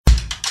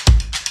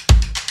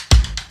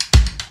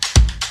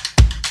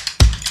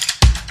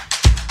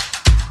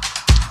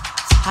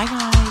Hi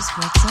guys,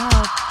 what's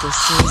up?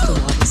 This is the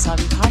Wabi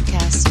Sabi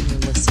Podcast and you're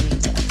listening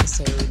to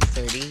episode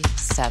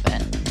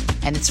 37.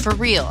 And it's for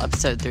real,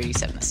 episode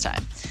 37 this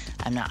time.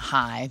 I'm not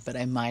high, but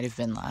I might have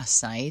been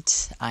last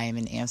night. I am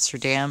in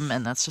Amsterdam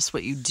and that's just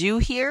what you do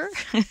here.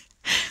 I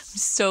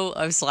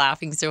was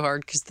laughing so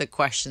hard because the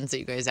questions that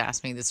you guys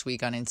asked me this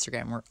week on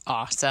Instagram were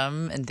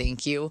awesome, and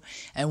thank you.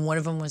 And one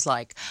of them was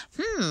like,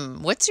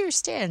 what's your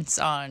stance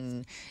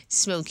on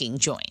smoking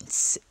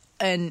joints?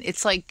 And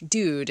it's like,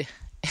 dude,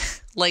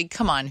 like,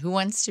 come on, who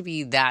wants to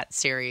be that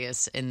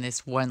serious in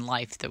this one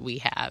life that we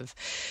have?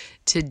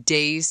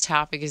 Today's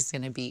topic is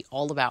going to be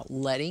all about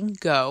letting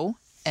go.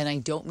 And I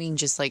don't mean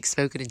just like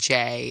smoking a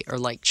J or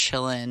like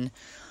chilling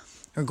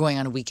or going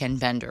on a weekend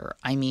bender.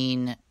 I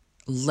mean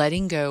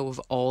letting go of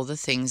all the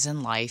things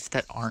in life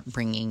that aren't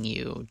bringing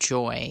you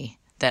joy,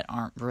 that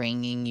aren't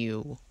bringing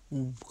you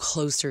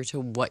closer to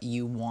what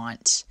you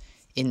want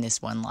in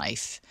this one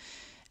life.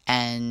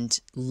 And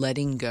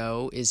letting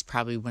go is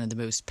probably one of the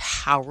most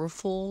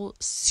powerful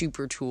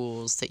super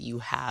tools that you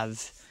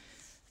have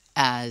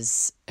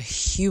as a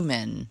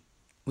human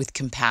with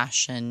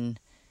compassion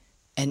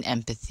and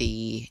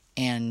empathy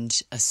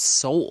and a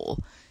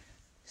soul.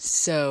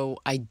 So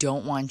I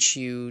don't want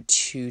you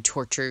to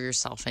torture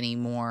yourself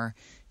anymore.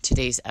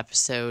 Today's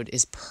episode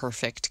is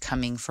perfect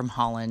coming from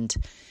Holland.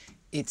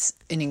 It's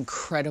an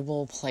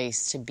incredible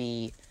place to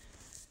be.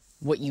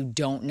 What you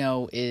don't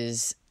know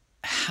is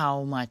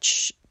how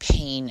much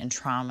pain and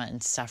trauma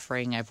and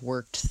suffering I've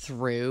worked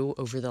through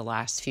over the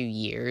last few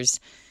years.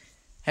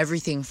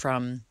 Everything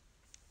from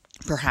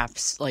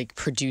perhaps like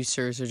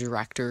producers or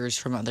directors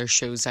from other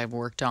shows I've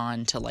worked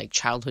on to like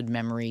childhood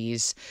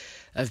memories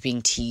of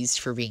being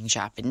teased for being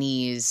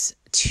Japanese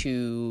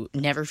to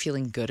never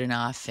feeling good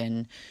enough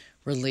in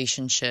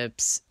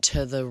relationships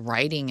to the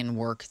writing and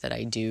work that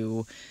I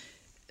do.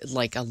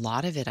 Like a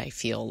lot of it I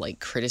feel like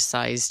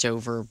criticized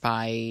over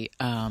by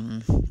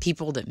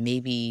people that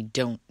maybe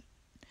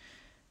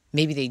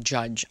they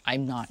judge.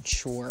 I'm not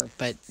sure.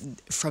 But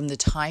from the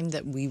time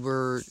that we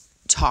were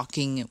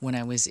talking when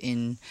I was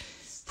in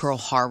Pearl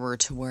Harbor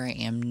to where I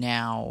am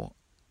now,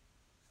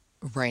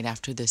 right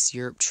after this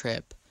Europe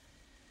trip,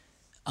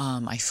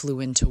 I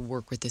flew in to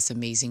work with this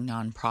amazing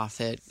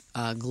nonprofit,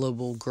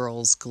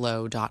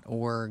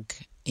 globalgirlsglow.org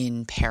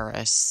in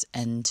Paris.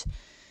 And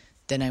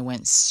then I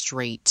went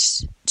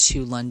straight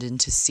to London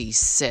to see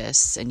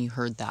Sis, and you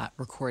heard that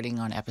recording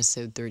on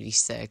episode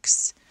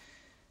 36.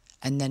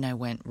 And then I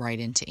went right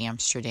into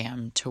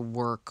Amsterdam to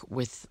work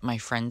with my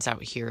friends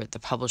out here at the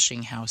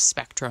publishing house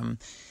Spectrum,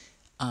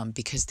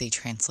 because they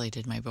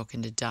translated my book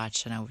into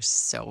Dutch, and I was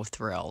so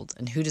thrilled.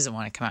 And who doesn't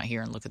want to come out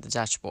here and look at the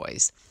Dutch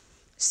boys?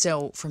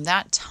 So from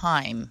that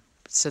time,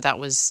 so that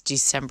was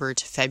December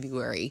to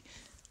February,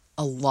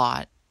 a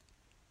lot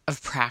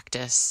of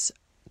practice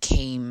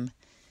came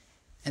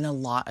and a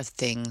lot of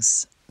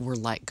things were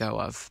let go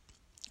of.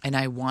 And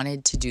I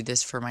wanted to do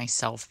this for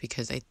myself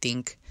because I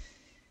think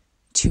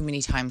too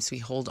many times we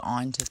hold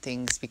on to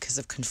things because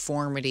of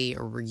conformity,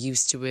 or we're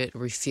used to it, or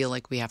we feel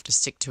like we have to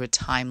stick to a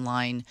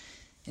timeline.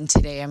 And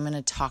today I'm going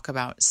to talk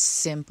about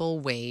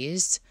simple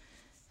ways,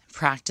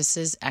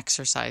 practices,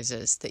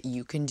 exercises that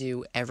you can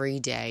do every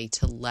day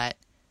to let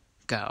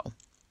go.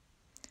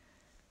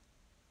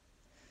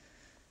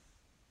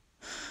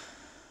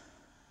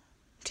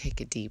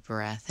 Take a deep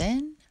breath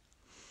in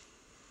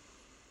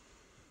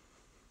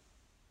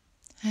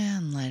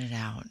and let it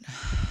out.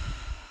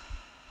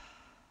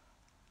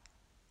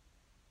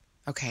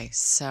 Okay,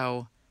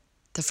 so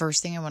the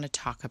first thing I want to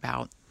talk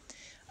about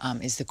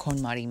is the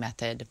KonMari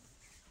method.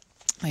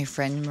 My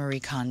friend Marie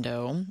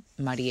Kondo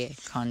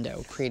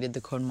created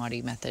the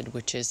KonMari method,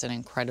 which is an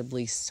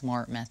incredibly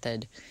smart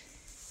method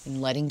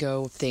in letting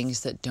go of things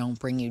that don't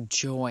bring you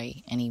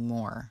joy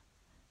anymore.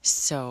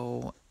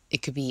 So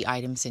it could be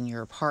items in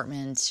your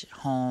apartment,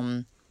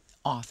 home,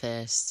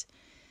 office.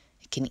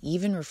 It can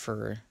even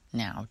refer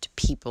now to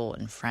people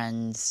and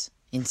friends,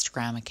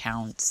 Instagram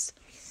accounts.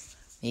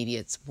 Maybe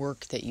it's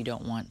work that you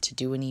don't want to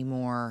do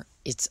anymore.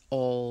 It's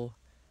all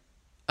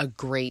a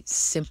great,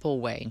 simple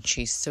way. And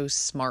she's so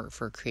smart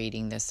for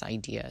creating this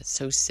idea.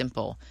 So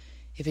simple.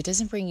 If it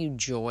doesn't bring you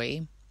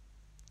joy,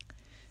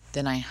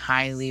 then I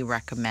highly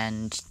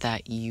recommend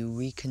that you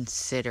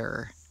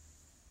reconsider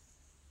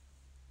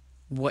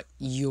what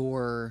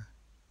you're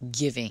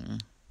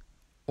giving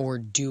or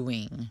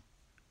doing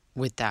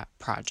with that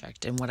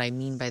project. And what I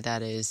mean by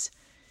that is,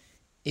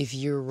 if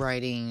you're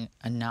writing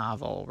a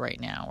novel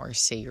right now, or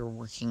say you're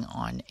working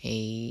on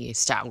a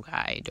style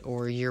guide,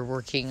 or you're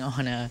working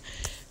on a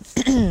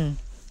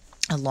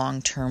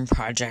long-term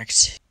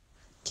project.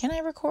 Can I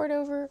record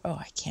over? Oh,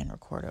 I can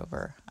record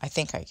over. I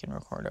think I can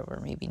record over,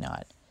 maybe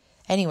not.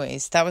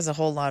 Anyways, that was a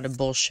whole lot of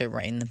bullshit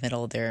right in the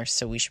middle there,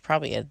 so we should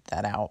probably edit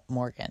that out,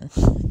 Morgan.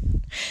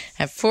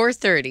 At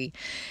 4:30.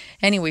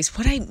 Anyways,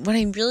 what I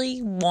really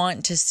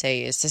want to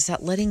say is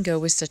that letting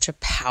go is such a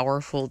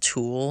powerful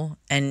tool.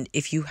 And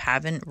if you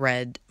haven't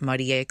read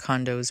Marie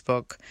Kondo's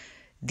book,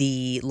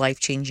 The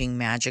Life-Changing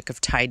Magic of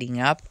Tidying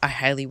Up, I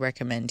highly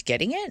recommend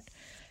getting it.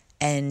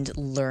 and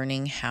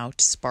learning how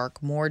to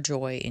spark more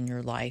joy in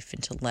your life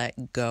and to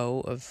let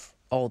go of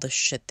all the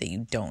shit that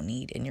you don't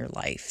need in your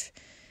life.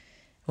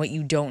 What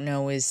you don't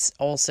know is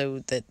also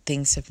that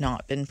things have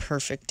not been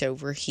perfect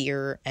over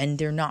here, and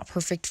they're not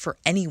perfect for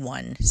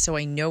anyone. So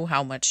I know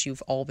how much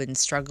you've all been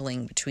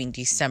struggling between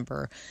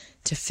December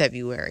to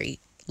February.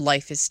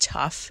 Life is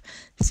tough.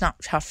 It's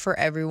not tough for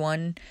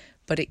everyone,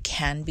 but it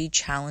can be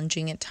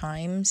challenging at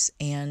times.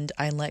 And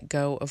I let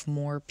go of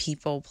more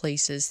people,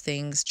 places,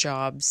 things,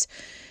 jobs,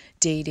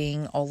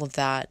 dating, all of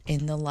that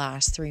in the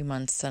last 3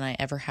 months than I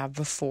ever have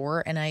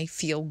before, and I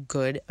feel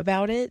good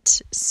about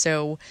it.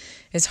 So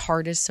as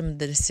hard as some of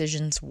the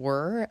decisions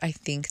were, I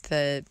think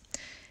that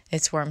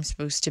it's where I'm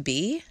supposed to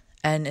be.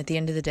 And at the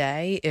end of the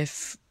day,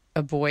 if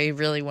a boy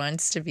really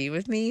wants to be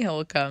with me,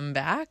 he'll come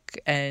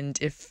back. And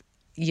if,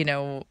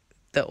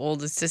 the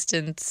old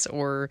assistants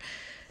or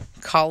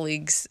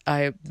colleagues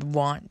I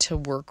want to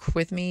work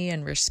with me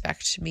and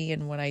respect me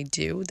and what I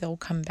do, they'll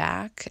come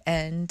back.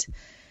 And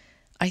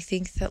I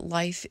think that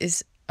life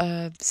is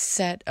a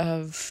set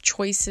of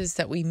choices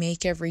that we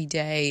make every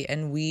day,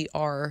 and we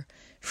are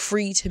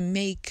free to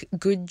make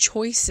good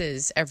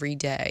choices every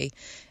day.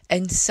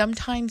 And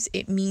sometimes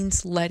it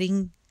means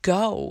letting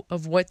go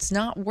of what's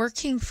not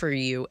working for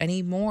you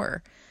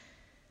anymore.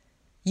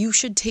 You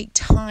should take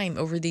time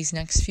over these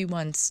next few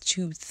months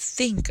to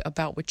think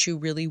about what you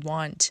really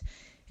want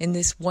in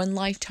this one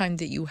lifetime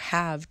that you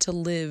have to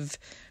live,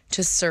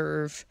 to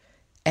serve,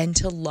 and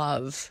to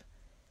love.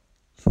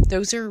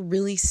 Those are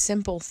really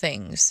simple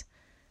things.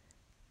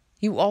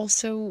 You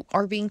also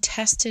are being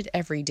tested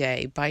every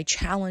day by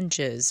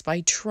challenges, by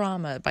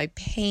trauma, by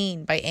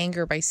pain, by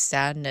anger, by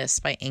sadness,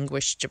 by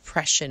anguish,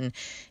 depression,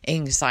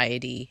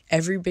 anxiety.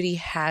 Everybody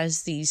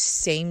has these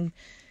same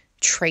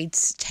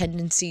traits,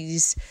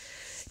 tendencies,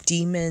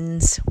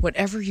 demons,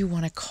 whatever you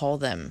want to call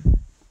them.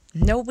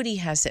 Nobody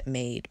has it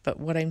made, but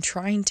what I'm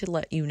trying to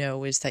let you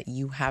know is that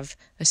you have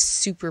a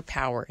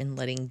superpower in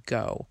letting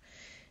go.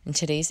 In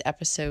today's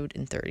episode,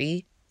 in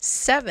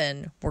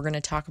 37, we're going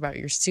to talk about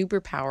your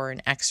superpower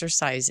and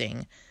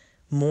exercising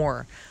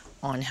more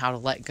on how to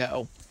let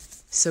go.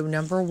 So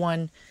number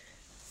one,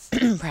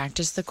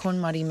 practice the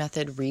KonMari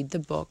method, read the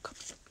book,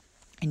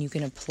 and you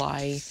can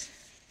apply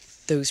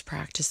those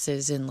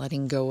practices in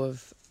letting go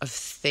of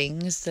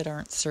things that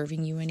aren't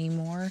serving you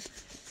anymore,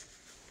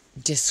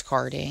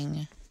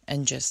 discarding,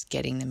 and just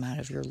getting them out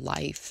of your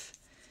life.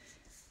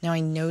 Now, I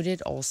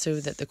noted also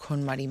that the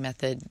KonMari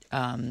method,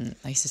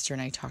 my sister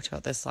and I talked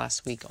about this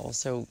last week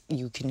also,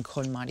 you can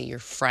KonMari your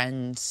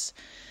friends,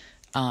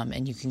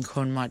 and you can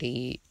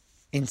KonMari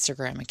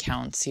Instagram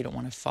accounts you don't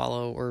want to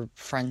follow, or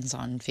friends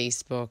on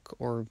Facebook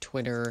or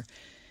Twitter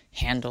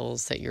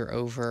handles that you're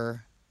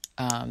over.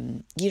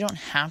 You don't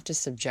have to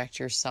subject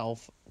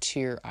yourself to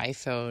your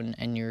iPhone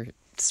and your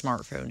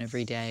smartphone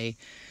every day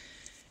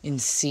in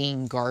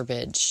seeing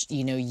garbage.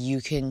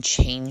 You can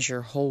change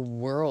your whole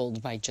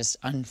world by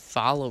just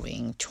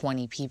unfollowing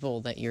 20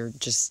 people that you're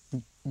just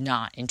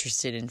not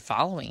interested in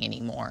following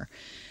anymore.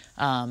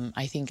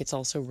 I think it's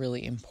also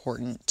really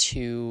important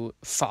to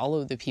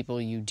follow the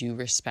people you do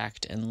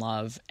respect and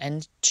love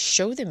and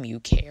show them you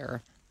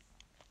care.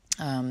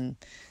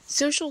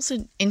 Social's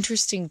an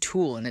interesting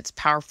tool and it's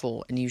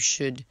powerful, and you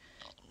should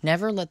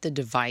never let the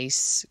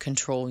device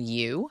control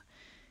you.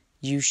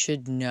 You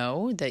should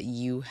know that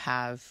you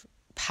have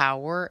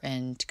power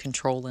and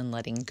control in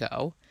letting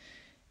go.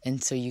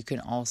 And so you can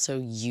also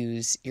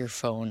use your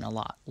phone a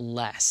lot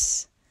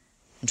less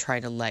and try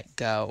to let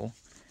go.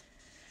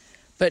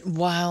 But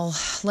while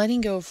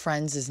letting go of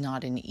friends is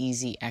not an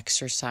easy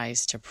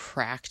exercise to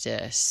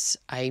practice,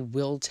 I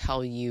will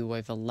tell you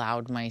I've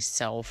allowed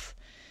myself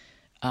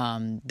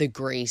the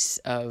grace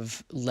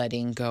of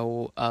letting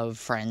go of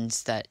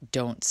friends that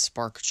don't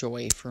spark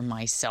joy for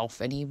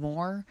myself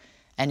anymore.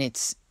 And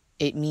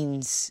it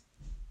means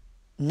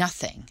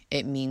nothing.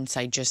 It means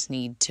I just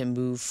need to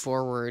move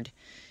forward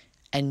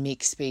and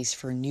make space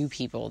for new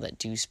people that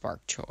do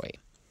spark joy.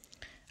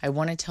 I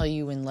want to tell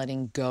you, in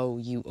letting go,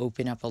 you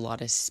open up a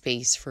lot of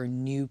space for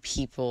new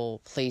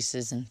people,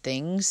 places, and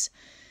things,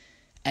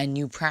 and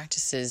new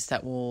practices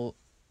that will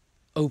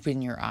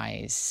open your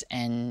eyes.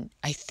 And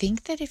I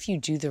think that if you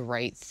do the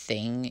right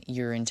thing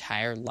your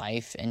entire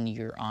life, and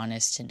you're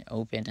honest and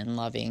open and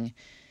loving,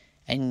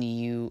 and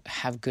you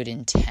have good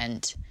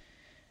intent,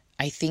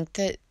 I think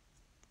that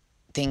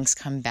things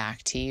come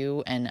back to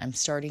you. And I'm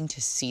starting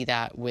to see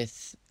that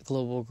with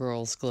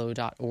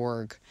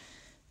globalgirlsglow.org.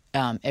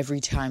 Every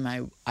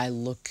time I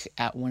look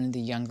at one of the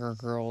younger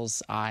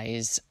girls'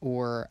 eyes,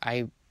 or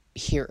I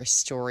hear a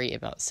story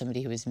about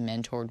somebody who was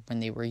mentored when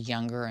they were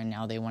younger and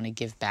now they want to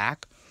give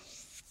back,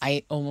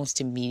 I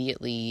almost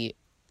immediately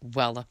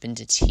well up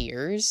into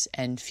tears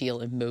and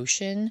feel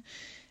emotion.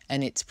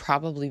 And it's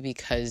probably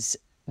because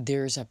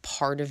there's a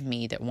part of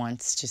me that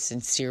wants to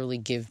sincerely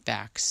give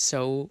back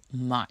so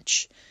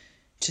much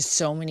to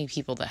so many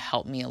people that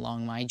helped me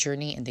along my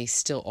journey, and they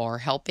still are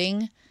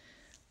helping.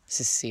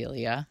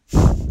 Cecilia,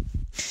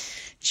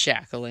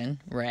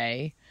 Jacqueline,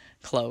 Ray,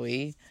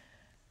 Chloe.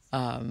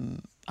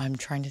 I'm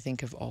trying to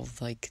think of all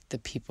of, like, the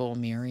people,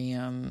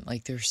 Miriam,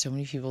 like, there's so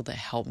many people that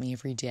help me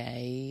every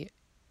day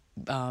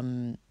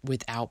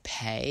without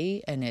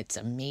pay, and it's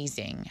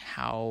amazing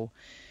how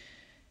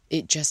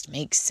it just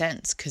makes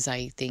sense, because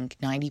I think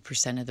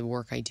 90% of the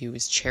work I do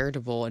is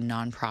charitable and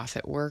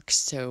nonprofit work,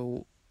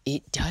 so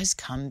it does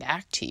come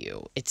back to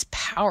you. It's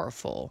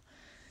powerful.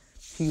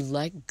 You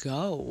let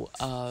go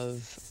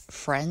of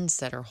friends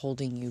that are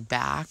holding you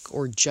back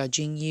or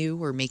judging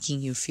you or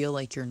making you feel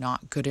like you're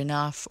not good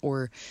enough,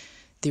 or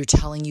they're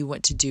telling you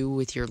what to do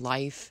with your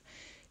life.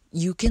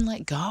 You can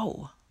let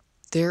go.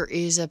 There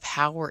is a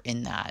power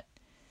in that.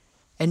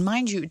 And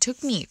mind you, it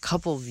took me a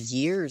couple of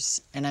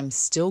years, and I'm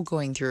still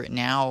going through it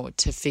now,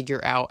 to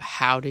figure out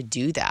how to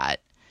do that.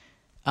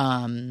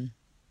 But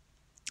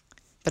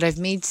I've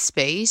made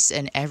space,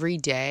 and every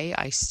day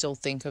I still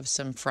think of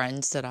some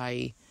friends that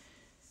I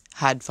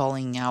had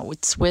falling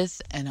outs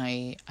with, and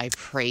I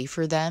pray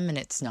for them, and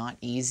it's not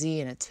easy,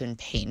 and it's been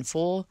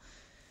painful,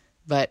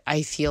 but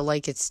I feel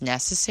like it's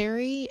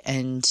necessary.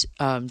 And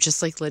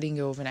just like letting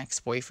go of an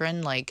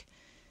ex-boyfriend, like,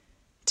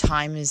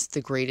 time is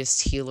the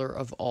greatest healer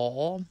of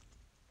all,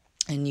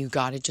 and you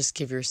got to just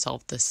give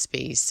yourself the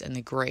space and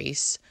the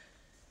grace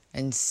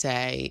and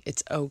say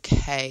it's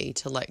okay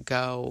to let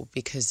go,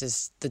 because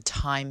as the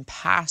time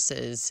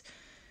passes,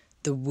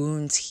 the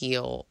wounds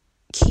heal,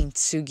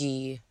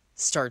 kintsugi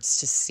starts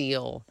to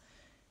seal,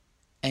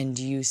 and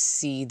you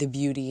see the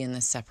beauty in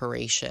the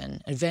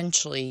separation.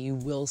 Eventually, you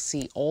will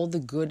see all the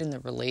good in the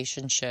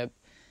relationship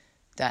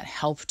that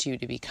helped you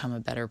to become a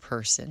better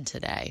person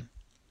today.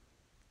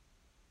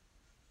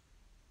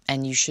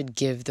 And you should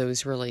give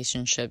those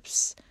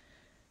relationships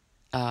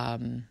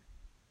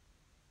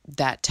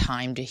that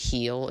time to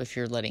heal if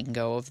you're letting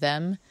go of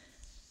them.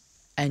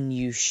 And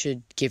you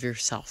should give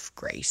yourself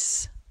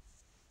grace.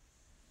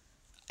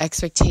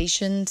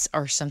 Expectations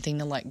are something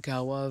to let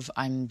go of.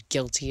 I'm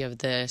guilty of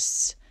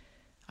this.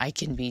 I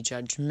can be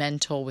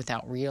judgmental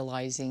without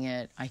realizing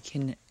it. I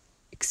can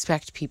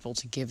expect people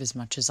to give as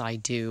much as I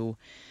do.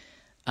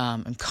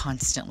 I'm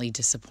constantly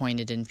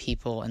disappointed in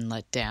people and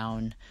let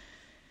down.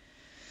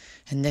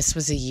 And this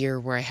was a year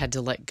where I had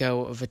to let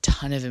go of a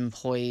ton of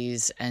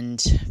employees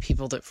and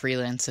people that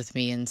freelance with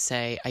me and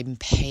say, I'm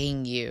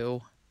paying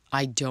you.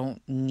 I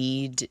don't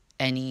need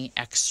any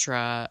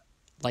extra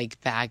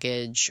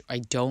baggage. I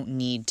don't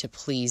need to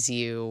please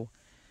you.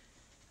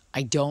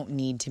 I don't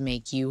need to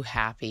make you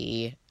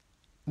happy.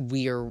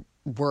 We are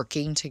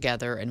working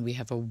together and we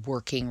have a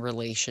working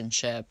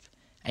relationship,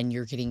 and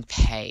you're getting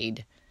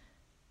paid.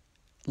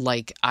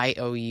 Like, I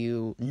owe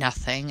you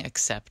nothing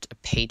except a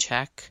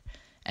paycheck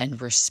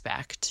and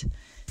respect.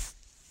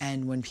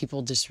 And when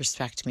people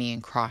disrespect me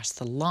and cross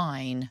the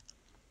line,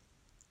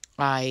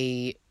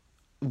 I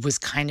was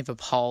kind of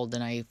appalled,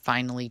 and I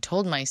finally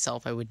told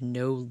myself I would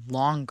no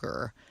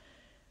longer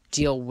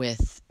deal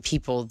with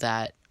people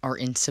that are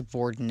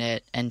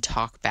insubordinate and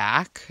talk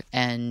back,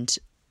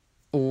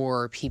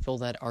 or people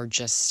that are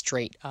just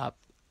straight up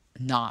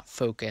not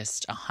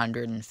focused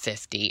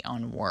 150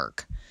 on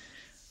work.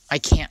 I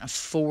can't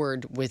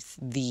afford, with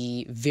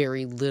the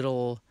very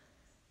little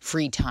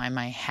free time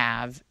I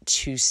have,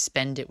 to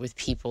spend it with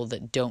people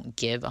that don't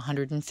give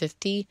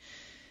 150.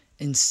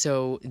 And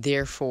so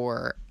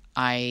therefore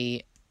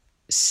I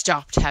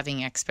stopped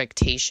having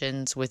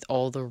expectations with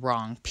all the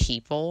wrong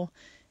people,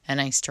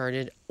 and I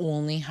started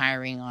only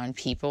hiring on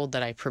people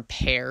that I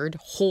prepared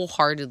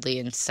wholeheartedly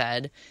and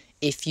said,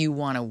 if you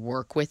want to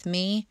work with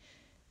me,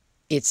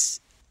 it's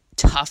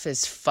tough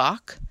as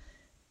fuck,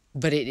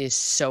 but it is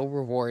so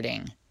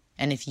rewarding.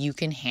 And if you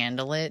can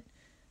handle it,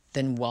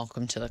 then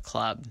welcome to the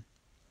club.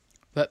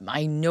 But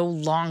I no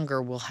longer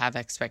will have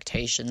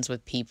expectations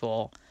with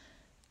people.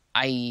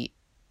 I'm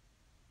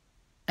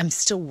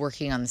still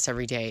working on this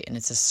every day, and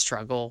it's a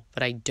struggle,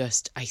 but I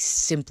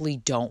simply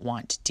don't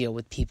want to deal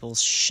with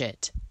people's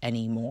shit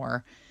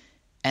anymore,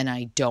 and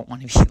I don't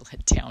want to be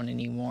let down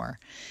anymore.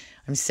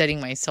 I'm setting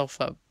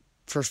myself up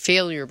for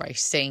failure by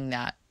saying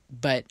that,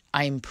 but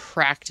I'm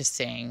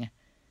practicing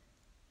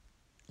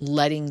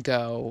letting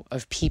go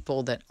of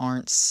people that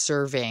aren't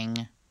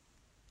serving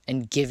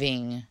and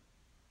giving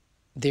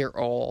their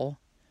all.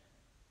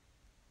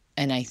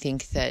 And I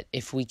think that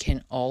if we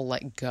can all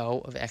let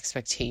go of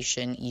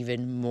expectation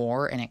even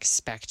more and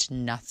expect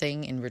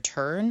nothing in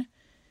return,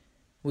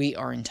 we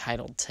are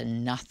entitled to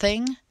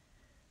nothing.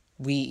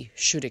 We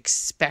should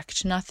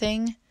expect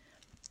nothing.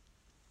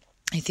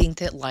 I think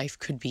that life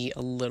could be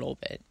a little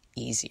bit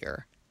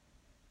easier.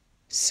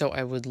 So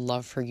I would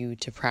love for you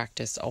to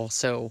practice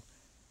also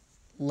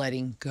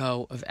letting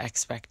go of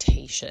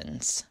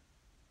expectations.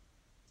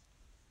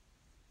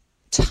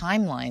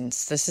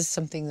 Timelines. This is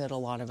something that a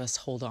lot of us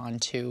hold on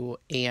to,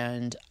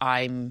 and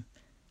I'm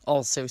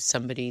also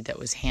somebody that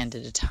was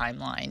handed a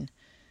timeline.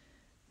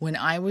 When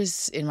I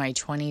was in my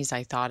 20s,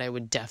 I thought I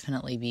would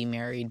definitely be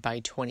married by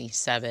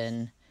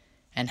 27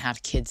 and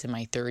have kids in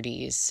my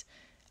 30s.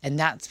 And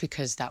that's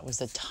because that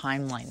was a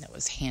timeline that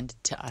was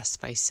handed to us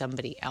by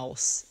somebody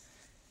else.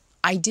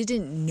 I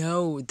didn't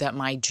know that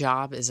my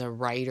job as a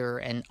writer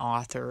and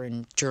author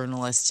and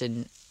journalist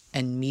and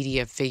and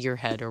media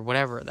figurehead, or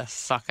whatever the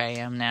fuck I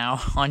am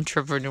now,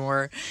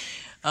 entrepreneur,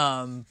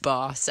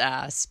 boss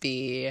ass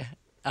bee.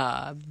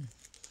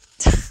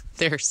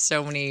 There's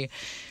so many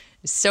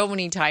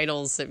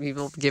titles that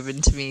people have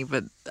given to me,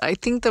 but I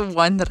think the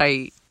one that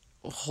I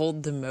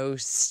hold the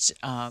most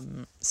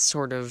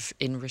sort of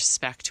in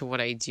respect to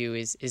what I do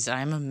is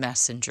I'm a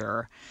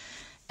messenger,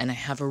 and I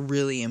have a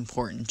really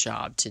important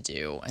job to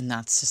do, and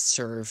that's to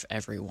serve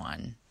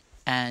everyone.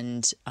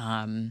 And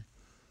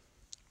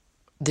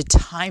the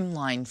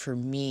timeline for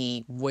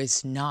me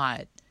was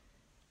not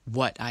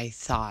what I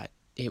thought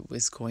it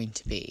was going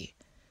to be.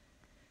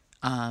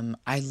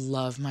 I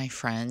love my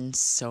friends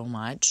so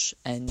much,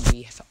 and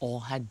we have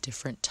all had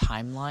different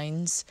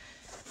timelines.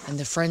 And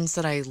the friends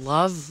that I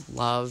love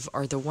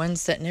are the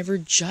ones that never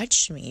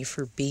judged me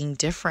for being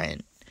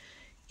different.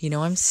 You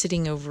know, I'm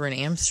sitting over in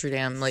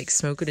Amsterdam, like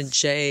smoking a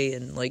J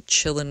and like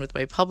chilling with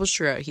my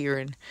publisher out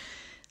here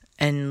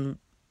and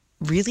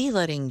really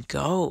letting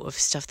go of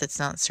stuff that's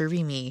not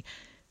serving me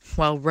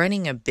while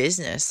running a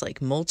business, like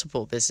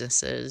multiple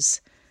businesses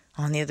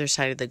on the other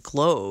side of the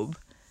globe.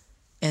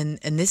 And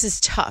this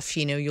is tough.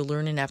 You know, you'll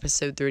learn in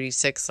episode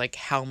 36, like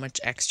how much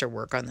extra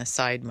work on the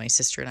side my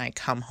sister and I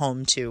come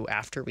home to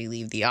after we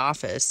leave the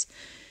office.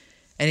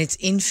 And it's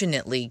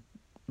infinitely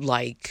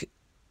like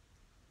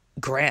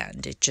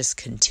grand. It just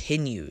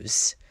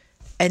continues.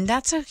 And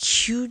that's a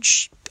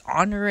huge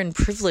honor and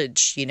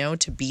privilege, you know,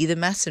 to be the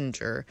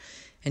messenger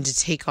and to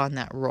take on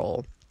that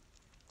role.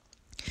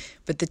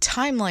 But the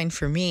timeline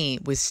for me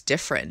was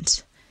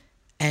different.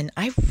 And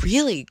I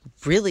really,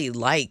 really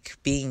like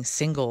being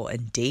single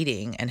and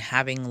dating and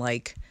having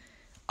like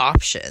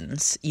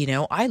options. You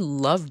know, I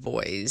love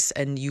boys,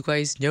 and you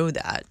guys know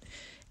that.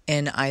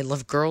 And I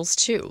love girls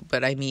too.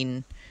 But I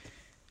mean,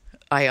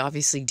 I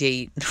obviously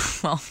date,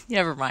 well,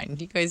 never mind.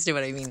 You guys know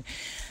what I mean.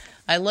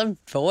 I love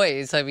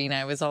boys. I mean,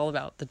 I was all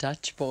about the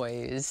Dutch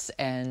boys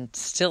and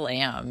still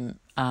am.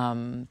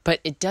 But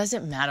it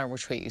doesn't matter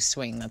which way you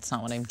swing. That's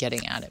not what I'm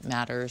getting at. It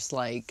matters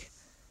like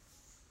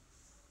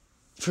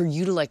for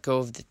you to let go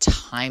of the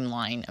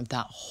timeline of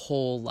that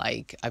whole,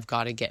 like, I've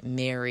got to get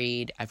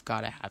married, I've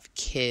got to have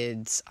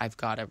kids, I've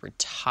got to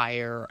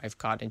retire, I've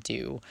got to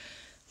do,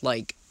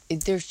 like,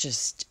 there's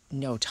just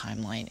no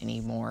timeline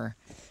anymore.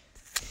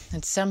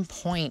 At some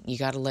point, you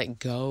got to let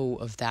go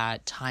of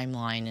that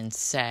timeline and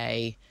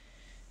say,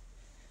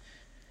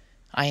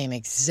 I am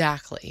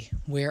exactly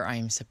where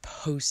I'm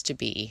supposed to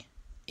be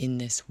in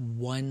this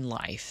one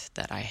life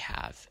that I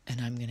have,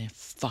 and I'm going to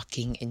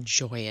fucking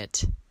enjoy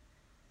it.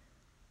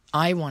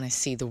 I want to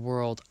see the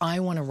world. I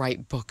want to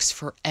write books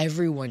for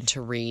everyone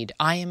to read.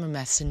 I am a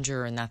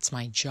messenger, and that's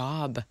my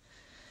job.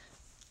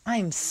 I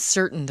am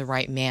certain the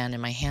right man,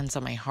 and my hands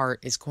on my heart,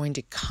 is going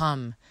to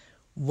come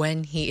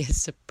when he is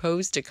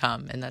supposed to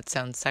come. And that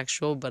sounds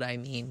sexual, but I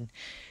mean,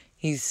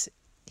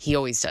 he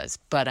always does.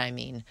 But I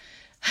mean,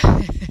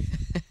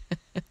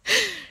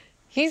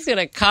 he's going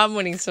to come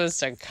when he's supposed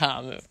to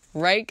come.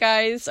 Right,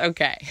 guys?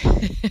 Okay.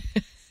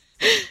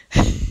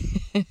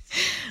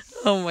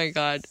 Oh my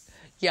God.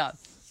 Yeah.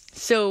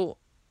 So,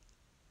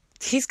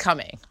 he's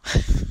coming.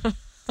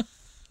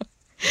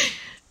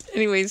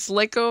 Anyways,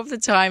 let go of the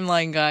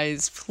timeline,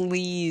 guys.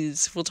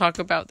 Please. We'll talk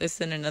about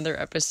this in another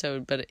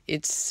episode, but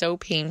it's so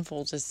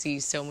painful to see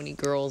so many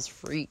girls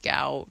freak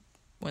out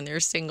when they're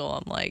single.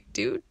 I'm like,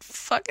 dude,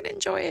 fucking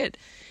enjoy it.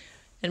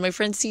 And my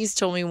friend C's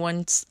told me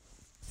once,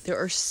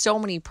 there are so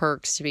many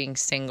perks to being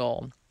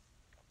single,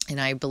 and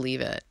I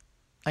believe it.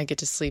 I get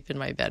to sleep in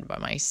my bed by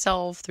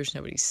myself. There's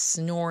nobody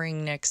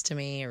snoring next to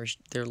me, or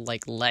their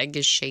like leg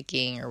is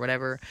shaking or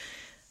whatever.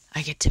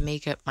 I get to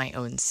make up my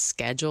own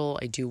schedule.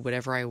 I do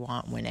whatever I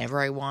want,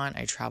 whenever I want.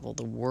 I travel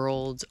the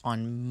world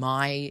on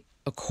my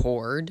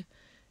accord.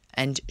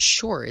 And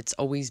sure, it's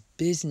always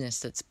business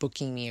that's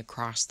booking me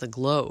across the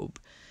globe.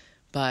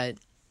 But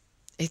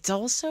it's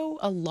also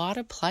a lot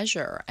of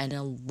pleasure and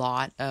a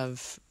lot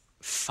of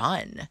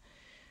fun.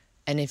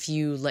 And if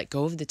you let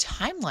go of the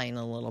timeline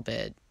a little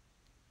bit,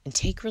 and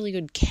take really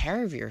good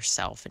care of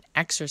yourself and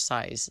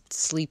exercise,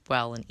 sleep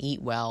well and eat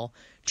well,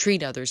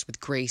 treat others with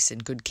grace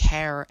and good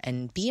care,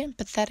 and be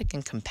empathetic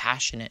and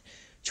compassionate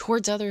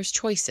towards others'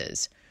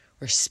 choices,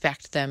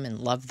 respect them and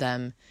love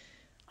them,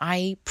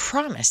 I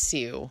promise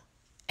you,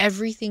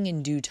 everything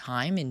in due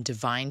time, in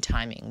divine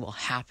timing, will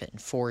happen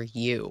for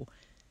you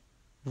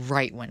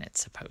right when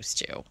it's supposed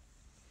to.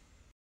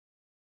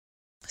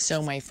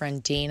 So my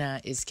friend Dana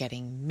is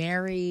getting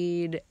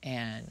married,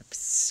 and I'm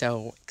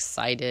so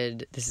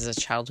excited. This is a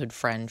childhood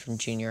friend from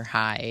junior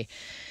high.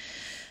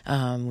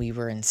 We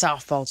were in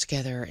softball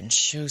together and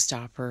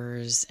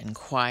showstoppers and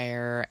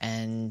choir,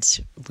 and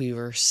we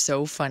were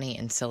so funny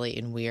and silly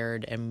and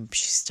weird, and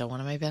she's still one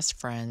of my best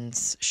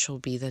friends. She'll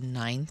be the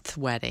 9th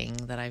wedding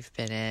that I've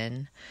been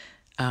in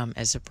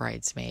as a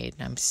bridesmaid,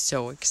 and I'm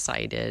so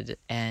excited.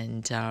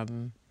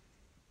 And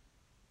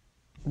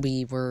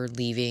we were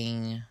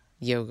leaving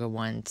yoga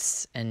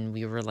once, and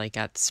we were like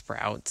at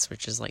Sprouts,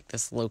 which is like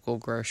this local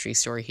grocery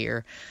store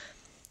here,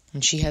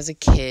 and she has a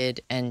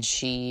kid, and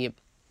she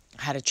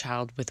had a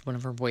child with one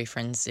of her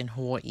boyfriends in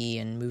Hawaii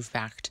and moved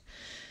back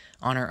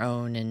on our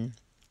own, and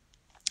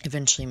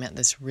eventually met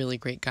this really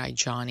great guy,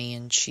 Johnny,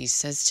 and she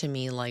says to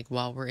me, like,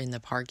 while we're in the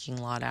parking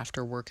lot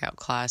after workout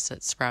class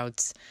at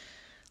Sprouts,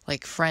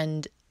 like,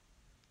 friend,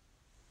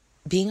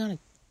 being on a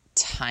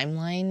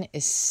timeline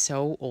is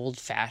so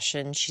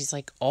old-fashioned. She's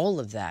like, all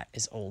of that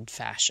is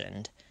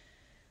old-fashioned.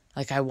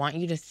 Like, I want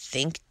you to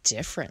think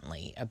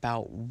differently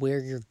about where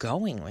you're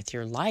going with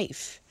your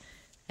life.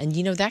 And,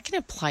 that can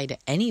apply to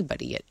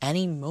anybody at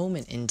any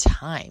moment in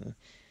time.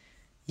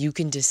 You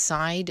can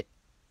decide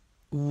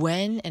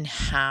when and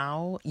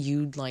how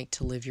you'd like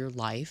to live your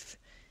life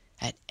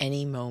at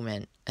any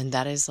moment. And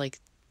that is like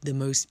the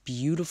most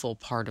beautiful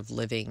part of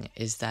living,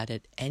 is that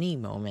at any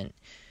moment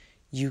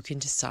you can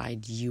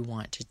decide you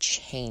want to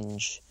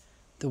change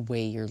the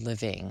way you're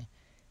living,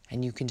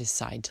 and you can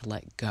decide to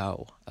let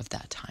go of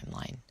that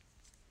timeline.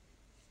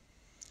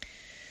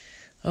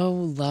 Oh,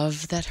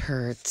 love that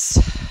hurts.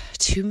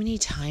 Too many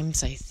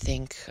times I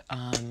think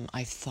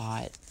I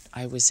thought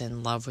I was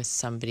in love with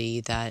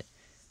somebody that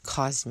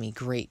caused me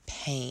great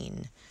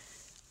pain.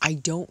 I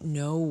don't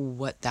know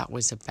what that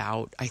was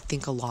about. I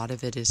think a lot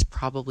of it is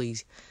probably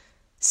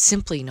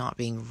simply not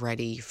being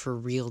ready for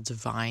real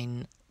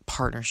divine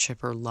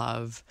partnership or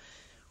love,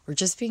 or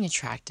just being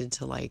attracted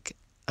to like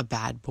a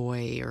bad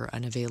boy or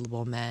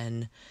unavailable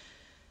men.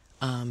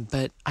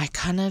 But I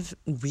kind of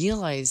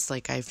realized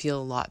like I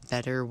feel a lot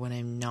better when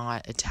I'm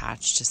not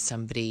attached to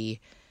somebody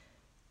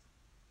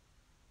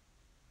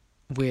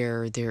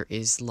where there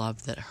is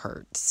love that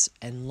hurts.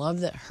 And love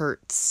that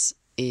hurts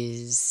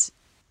it's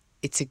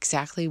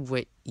exactly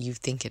what you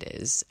think it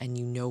is, and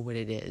you know what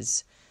it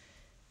is.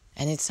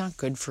 And it's not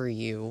good for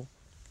you.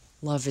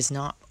 Love is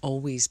not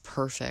always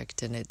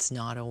perfect, and it's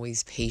not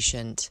always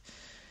patient,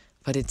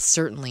 but it's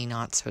certainly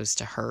not supposed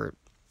to hurt.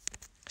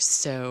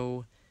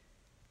 So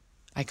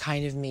I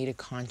kind of made a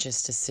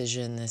conscious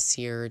decision this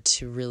year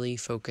to really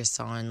focus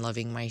on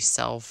loving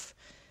myself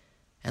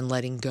and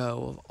letting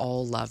go of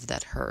all love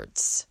that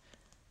hurts.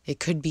 It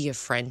could be a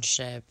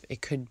friendship.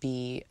 It could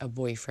be a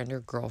boyfriend or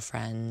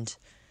girlfriend.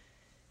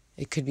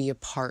 It could be a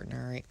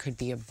partner. It could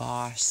be a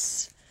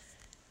boss.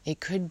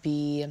 It could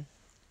be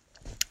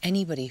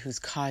anybody who's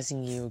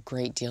causing you a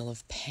great deal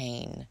of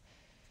pain.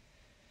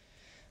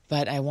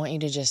 But I want you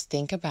to just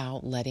think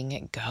about letting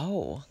it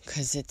go,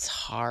 because it's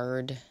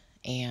hard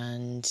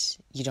and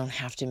you don't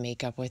have to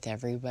make up with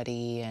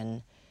everybody,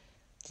 and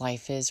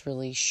life is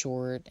really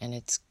short and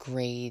it's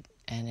great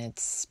and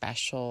it's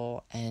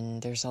special,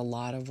 and there's a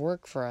lot of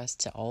work for us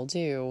to all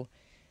do.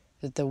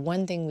 But the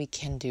one thing we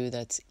can do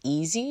that's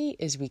easy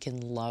is we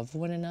can love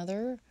one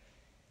another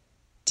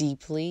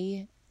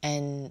deeply,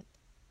 and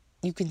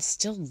you can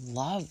still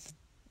love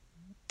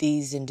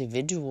these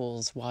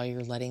individuals while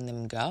you're letting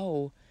them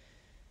go.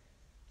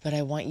 But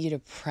I want you to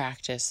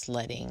practice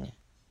letting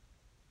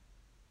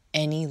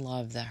any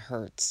love that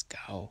hurts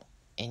go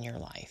in your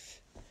life.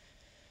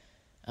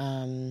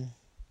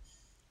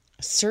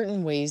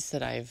 Certain ways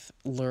that I've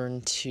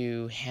learned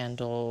to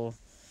handle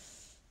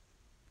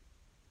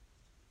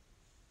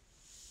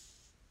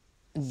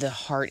the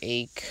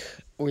heartache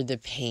or the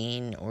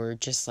pain, or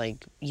just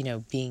like,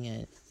 being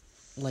an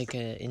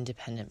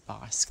independent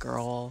boss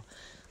girl.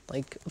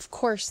 Like, of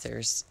course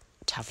there's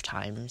tough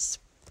times.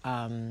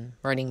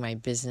 Running my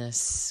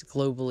business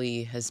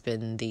globally has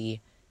been the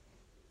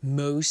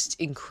most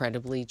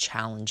incredibly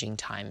challenging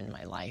time in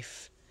my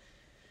life.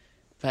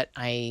 But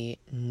I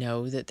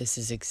know that this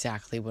is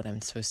exactly what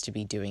I'm supposed to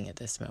be doing at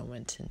this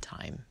moment in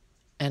time.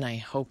 And I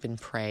hope and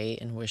pray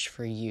and wish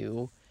for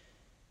you.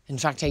 In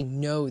fact, I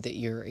know that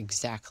you're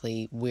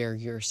exactly where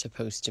you're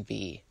supposed to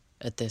be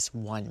at this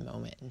one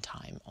moment in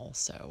time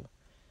also.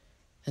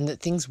 And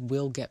that things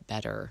will get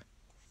better.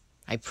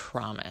 I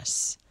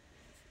promise.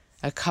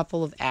 A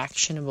couple of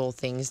actionable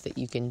things that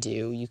you can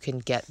do. You can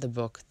get the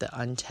book, The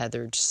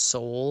Untethered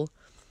Soul,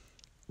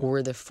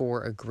 or The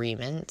 4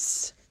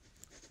 Agreements.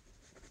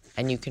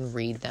 And you can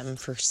read them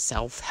for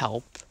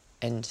self-help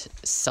and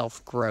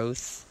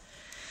self-growth.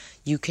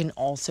 You can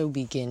also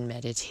begin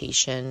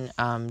meditation.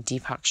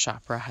 Deepak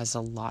Chopra has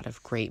a lot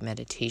of great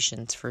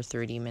meditations for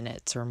 30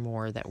 minutes or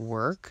more that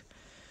work.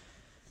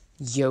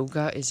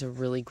 Yoga is a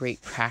really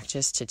great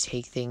practice to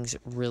take things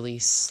really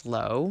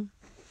slow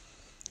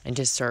and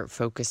to start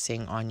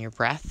focusing on your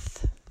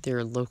breath. There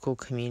are local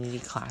community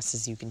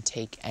classes you can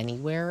take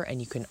anywhere,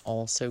 and you can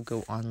also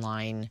go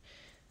online.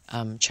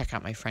 Check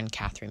out my friend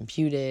Catherine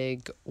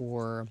Budig,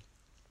 or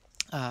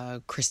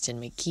Kristen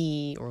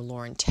McGee, or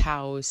Lauren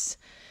Taus,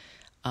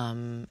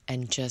 and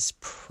just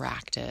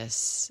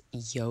practice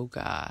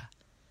yoga.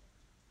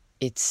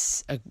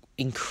 It's an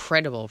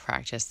incredible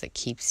practice that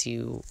keeps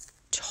you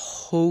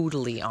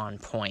totally on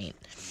point.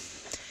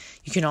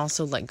 You can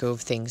also let go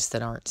of things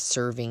that aren't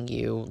serving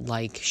you,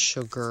 like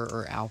sugar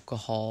or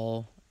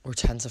alcohol or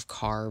tons of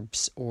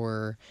carbs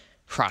or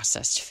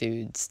processed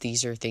foods.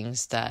 These are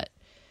things that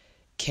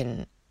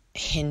can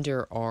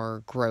hinder our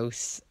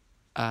growth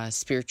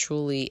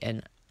spiritually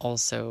and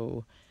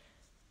also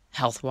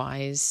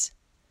health-wise,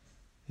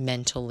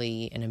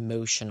 mentally and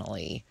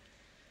emotionally.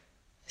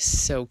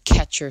 So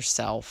catch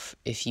yourself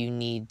if you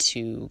need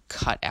to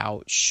cut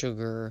out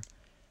sugar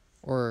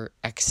or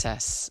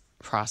excess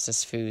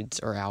processed foods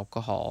or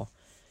alcohol.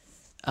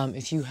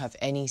 If you have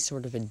any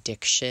sort of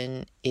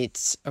addiction,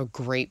 it's a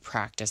great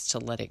practice to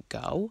let it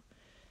go.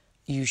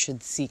 You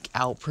should seek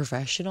out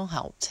professional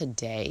help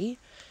today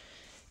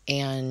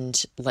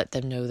and let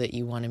them know that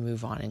you want to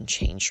move on and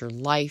change your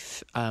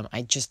life.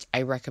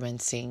 I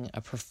recommend seeing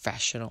a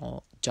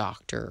professional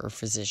doctor or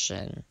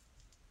physician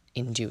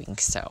in doing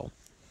so.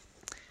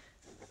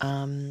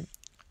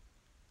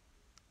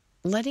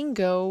 Letting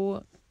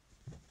go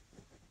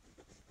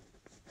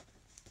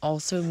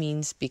also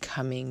means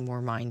becoming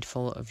more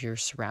mindful of your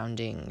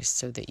surroundings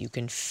so that you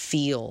can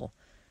feel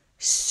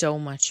so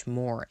much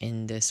more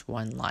in this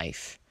one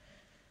life.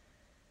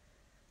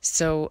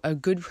 So a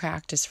good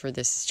practice for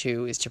this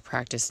too is to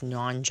practice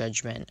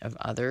non-judgment of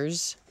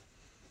others.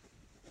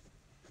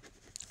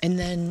 And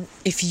then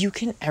if you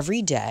can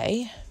every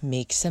day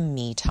make some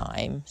me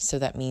time. So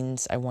that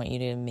means I want you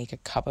to make a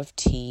cup of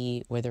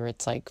tea, whether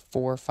it's like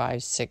 4,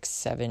 5, 6,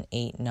 7,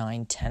 8,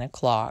 9, 10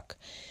 o'clock.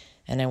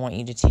 And I want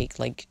you to take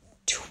like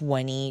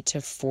 20 to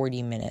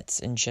 40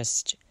 minutes and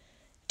just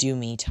do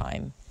me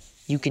time.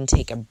 You can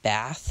take a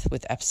bath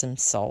with Epsom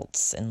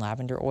salts and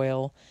lavender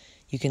oil.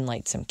 You can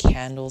light some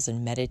candles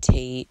and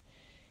meditate.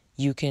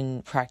 You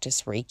can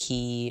practice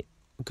Reiki,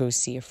 go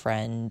see a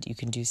friend. You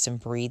can do some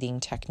breathing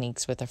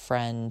techniques with a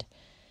friend.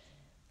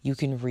 You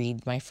can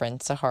read my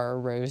friend Sahara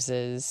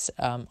Rose's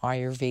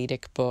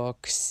Ayurvedic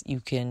books. You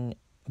can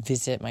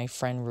visit my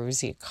friend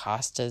Rosie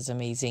Acosta's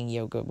amazing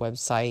yoga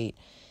website.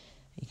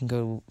 You can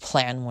go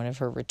plan one of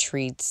her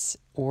retreats,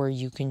 or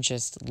you can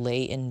just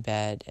lay in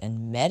bed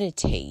and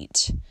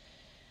meditate.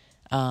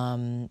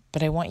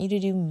 But I want you to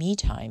do me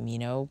time,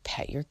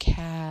 pet your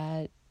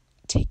cat,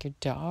 take your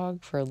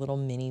dog for a little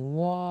mini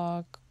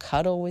walk,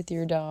 cuddle with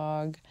your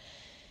dog.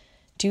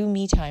 Do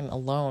me time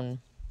alone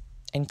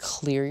and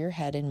clear your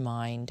head and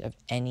mind of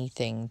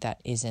anything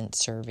that isn't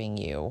serving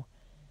you.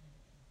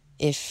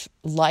 If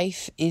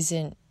life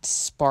isn't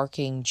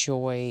sparking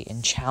joy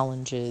and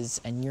challenges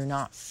and you're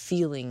not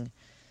feeling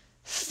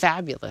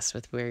fabulous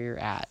with where you're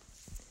at,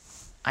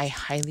 I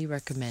highly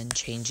recommend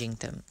changing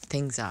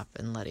things up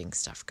and letting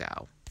stuff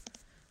go.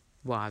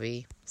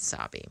 Wabi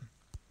sabi.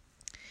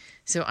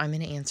 So I'm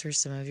going to answer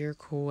some of your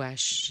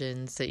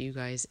questions that you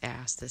guys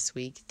asked this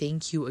week.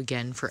 Thank you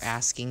again for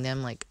asking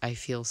them. I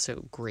feel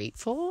so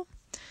grateful.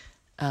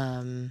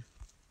 And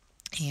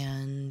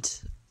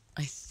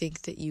I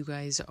think that you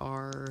guys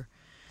are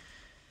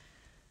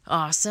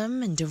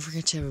awesome. And don't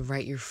forget to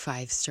write your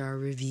 5-star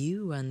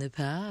review on the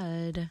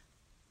pod.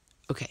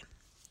 Okay.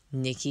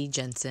 Nikki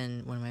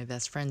Jensen, one of my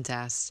best friends,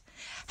 asked,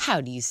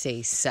 how do you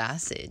say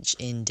sausage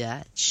in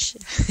Dutch?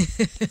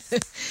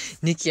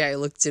 Nikki, I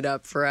looked it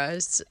up for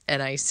us,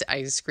 and I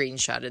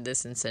screenshotted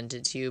this and sent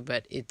it to you,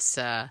 but it's,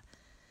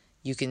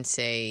 you can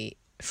say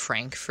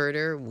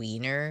Frankfurter,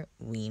 Wiener,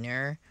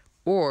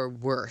 or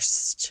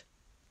Wurst.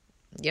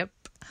 Yep,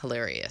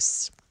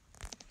 hilarious.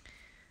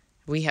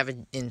 We have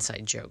an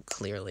inside joke,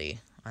 clearly,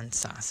 on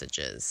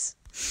sausages.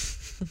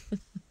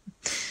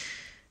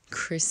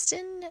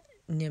 Kristen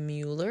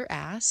Nemuller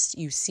asked,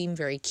 you seem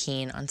very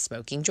keen on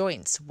smoking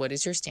joints. What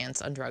is your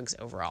stance on drugs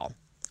overall?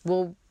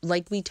 Well,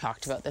 we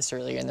talked about this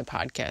earlier in the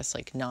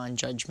podcast,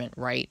 non-judgment,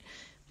 right?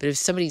 But if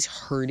somebody's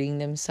hurting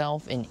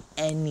themselves in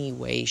any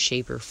way,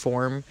 shape, or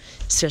form,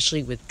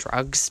 especially with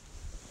drugs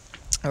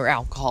or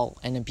alcohol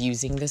and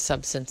abusing the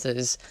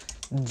substances,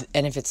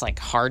 and if it's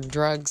hard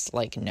drugs,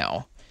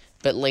 no.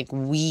 But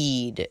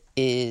weed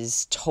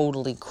is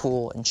totally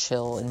cool and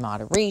chill in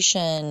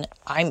moderation.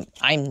 I'm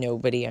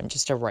nobody. I'm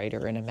just a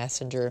writer and a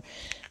messenger.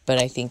 But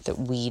I think that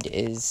weed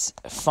is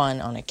fun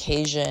on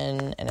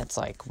occasion. And it's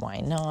why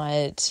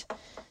not?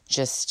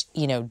 Just,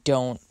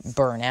 don't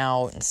burn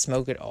out and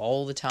smoke it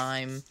all the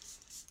time.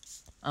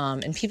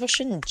 And people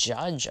shouldn't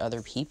judge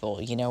other people.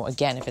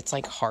 Again, if it's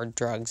hard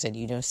drugs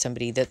and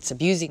somebody that's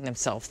abusing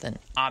themselves, then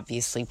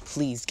obviously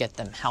please get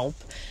them help.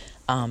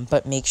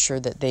 But make sure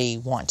that they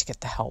want to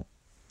get the help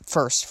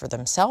first for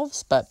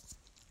themselves. But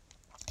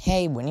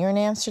hey, when you're in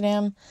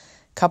Amsterdam,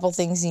 couple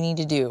things you need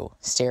to do: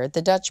 stare at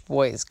the Dutch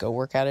boys, go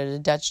work out at a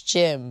Dutch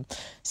gym,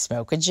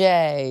 smoke a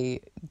J,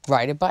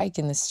 ride a bike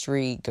in the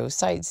street, go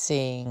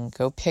sightseeing,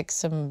 go pick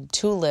some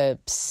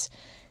tulips,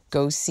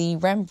 go see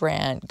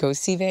Rembrandt, go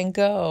see Van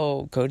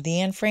Gogh, go to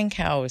the Anne Frank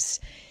house.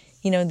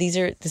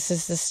 This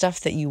is the stuff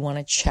that you want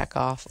to check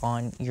off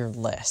on your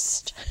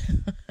list.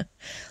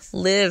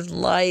 Live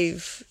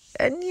life.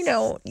 And, you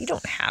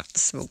don't have to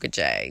smoke a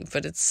J,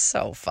 but it's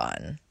so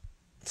fun.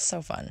 It's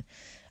so fun.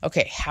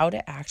 Okay, how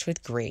to act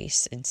with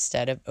grace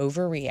instead of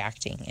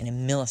overreacting in a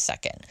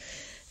millisecond.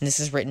 And this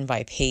is written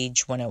by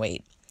Page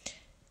 108.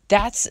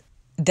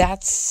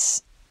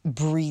 That's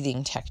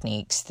breathing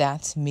techniques.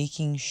 That's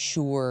making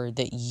sure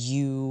that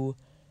you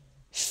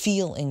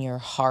feel in your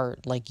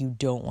heart like you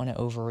don't want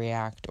to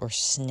overreact or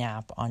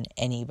snap on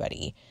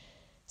anybody.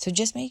 So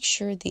just make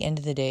sure at the end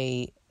of the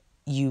day,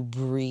 you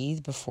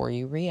breathe before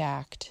you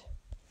react.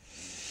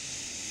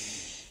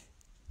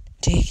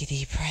 Take a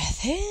deep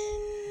breath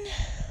in.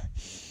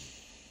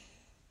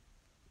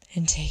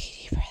 And take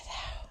a deep breath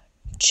out.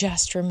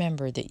 Just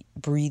remember that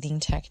breathing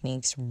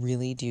techniques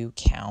really do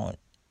count,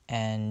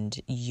 and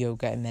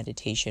yoga and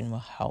meditation will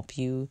help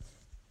you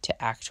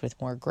to act with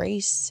more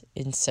grace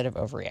instead of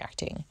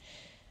overreacting.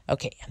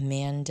 Okay,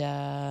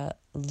 Amanda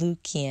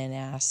Lukian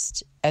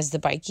asked, as the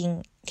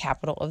biking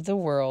capital of the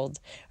world,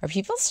 are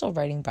people still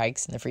riding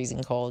bikes in the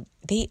freezing cold?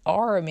 They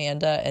are,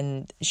 Amanda,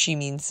 and she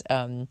means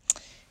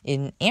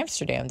in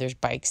Amsterdam, there's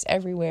bikes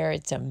everywhere.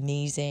 It's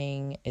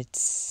amazing.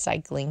 It's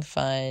cycling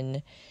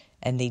fun.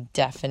 And they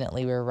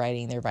definitely were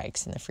riding their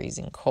bikes in the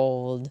freezing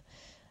cold.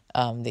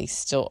 They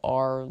still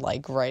are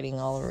like riding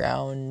all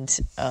around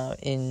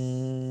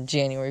in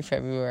January,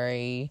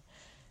 February,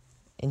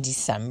 in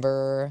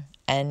December.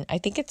 And I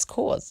think it's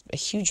cool. It's a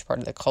huge part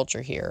of the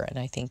culture here. And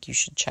I think you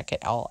should check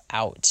it all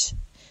out.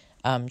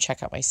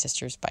 Check out my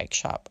sister's bike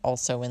shop.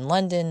 Also in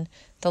London,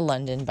 the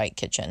London Bike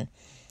Kitchen.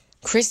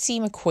 Chrissy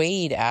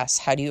McQuaid asks,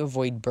 how do you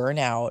avoid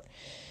burnout?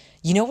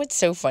 You know what's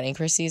so funny,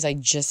 Chrissy, is I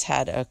just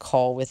had a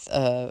call with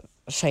a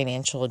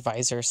financial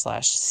advisor /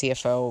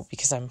 CFO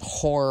because I'm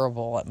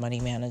horrible at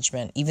money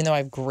management. Even though I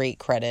have great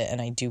credit and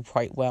I do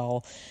quite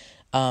well,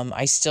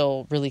 I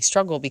still really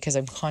struggle because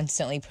I'm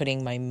constantly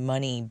putting my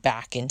money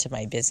back into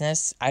my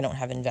business. I don't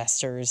have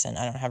investors and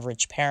I don't have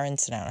rich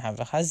parents and I don't have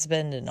a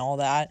husband and all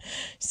that.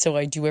 So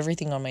I do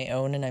everything on my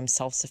own and I'm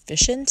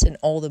self-sufficient, and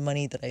all the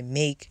money that I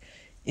make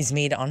is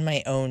made on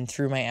my own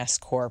through my S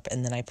Corp,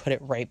 and then I put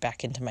it right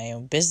back into my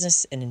own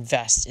business and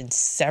invest in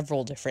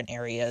several different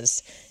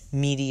areas: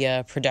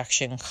 media,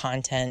 production,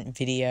 content,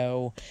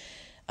 video,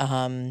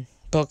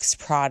 books,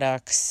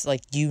 products,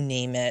 like you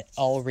name it,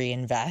 I'll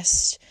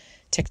reinvest.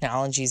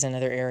 Technology is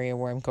another area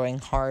where I'm going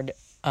hard.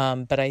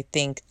 But I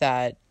think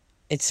that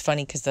it's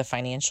funny because the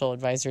financial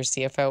advisor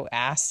CFO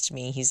asked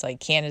me, he's like,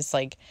 Candace,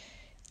 like,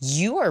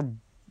 you are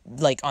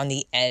like on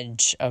the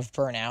edge of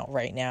burnout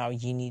right now.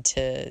 You need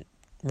to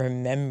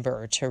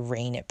remember to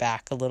rein it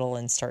back a little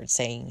and start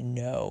saying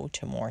no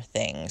to more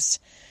things.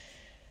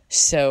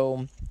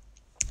 So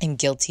I'm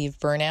guilty of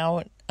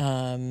burnout.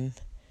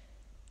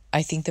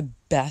 I think the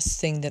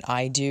best thing that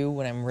I do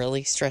when I'm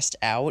really stressed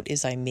out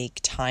is I make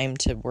time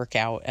to work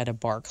out at a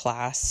bar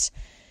class,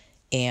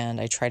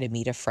 and I try to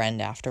meet a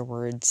friend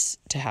afterwards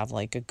to have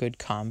like a good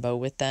combo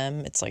with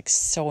them. It's like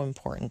so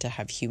important to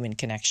have human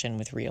connection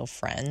with real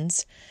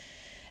friends.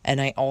 And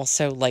I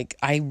also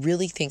I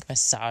really think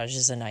massage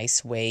is a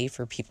nice way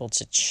for people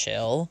to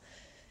chill.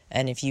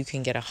 And if you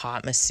can get a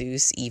hot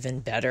masseuse, even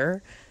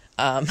better.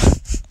 And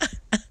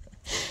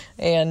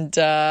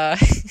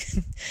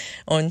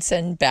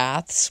onsen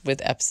baths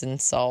with Epsom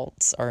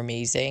salts are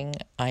amazing.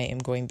 I am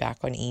going back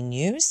on E!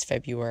 News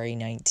February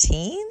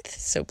 19th.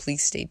 So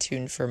please stay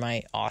tuned for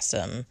my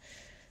awesome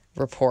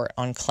report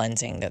on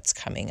cleansing that's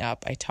coming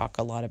up. I talk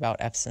a lot about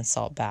Epsom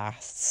salt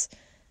baths,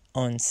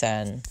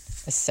 onsen,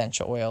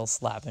 essential oils,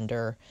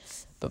 lavender,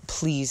 but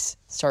please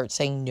start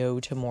saying no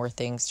to more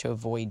things to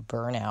avoid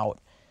burnout.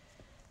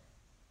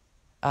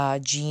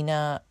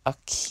 Gina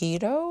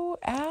Akito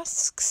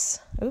asks,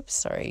 oops,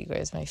 sorry, you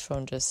guys, my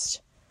phone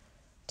just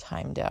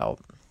timed out.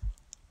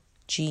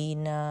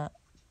 Gina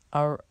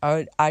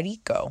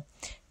Ariko,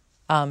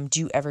 do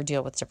you ever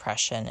deal with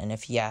depression? And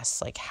if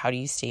yes, how do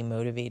you stay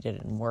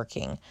motivated and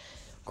working?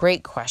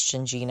 Great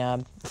question,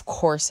 Gina. Of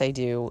course I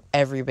do.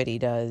 Everybody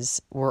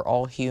does. We're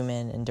all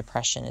human, and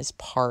depression is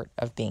part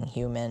of being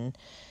human.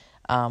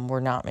 We're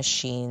not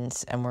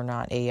machines and we're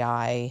not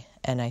AI.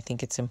 And I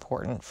think it's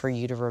important for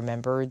you to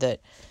remember that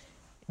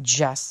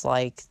just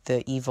like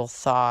the evil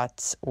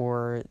thoughts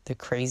or the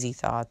crazy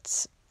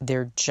thoughts,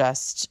 they're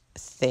just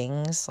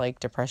things. Like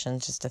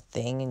depression's just a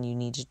thing, and you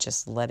need to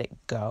just let it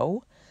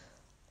go.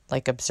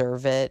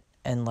 Observe it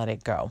and let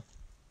it go.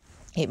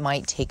 It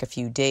might take a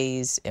few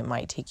days, it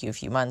might take you a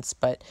few months,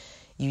 but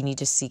you need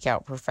to seek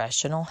out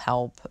professional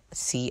help,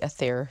 see a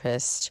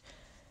therapist,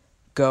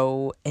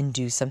 go and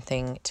do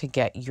something to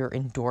get your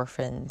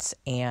endorphins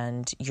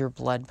and your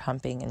blood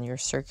pumping and your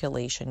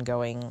circulation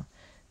going.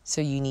 So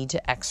you need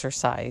to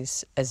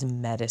exercise as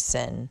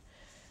medicine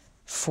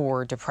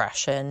for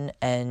depression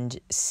and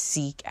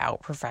seek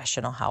out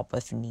professional help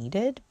if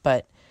needed.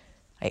 But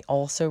I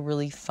also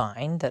really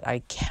find that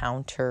I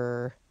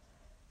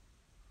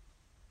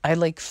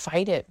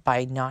fight it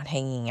by not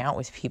hanging out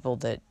with people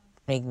that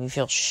make me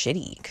feel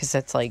shitty, because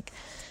that's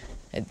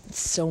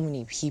so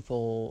many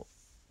people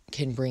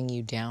can bring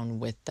you down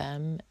with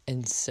them.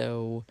 And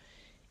so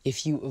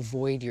if you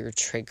avoid your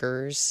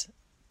triggers,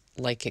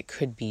 it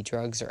could be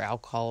drugs or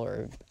alcohol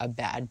or a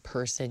bad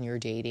person you're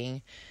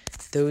dating,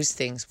 those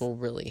things will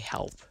really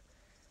help.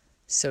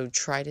 So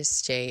try to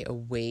stay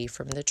away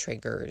from the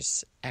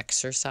triggers,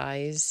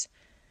 exercise,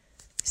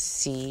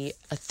 see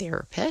a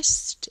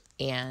therapist,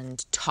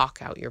 and talk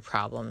out your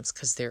problems,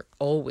 because they're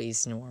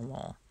always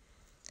normal.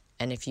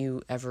 And if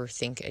you ever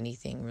think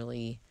anything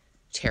really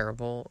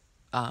terrible,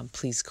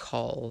 please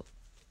call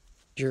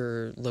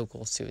your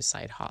local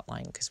suicide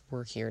hotline, because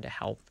we're here to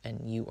help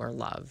and you are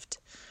loved.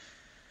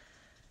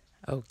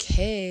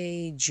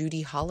 Okay,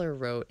 Judy Holler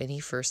wrote, any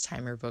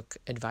first-timer book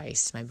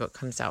advice? My book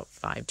comes out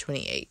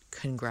 5/28.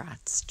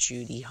 Congrats,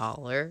 Judy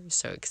Holler.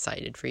 So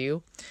excited for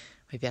you.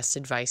 My best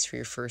advice for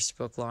your first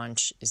book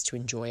launch is to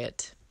enjoy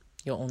it.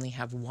 You'll only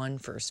have one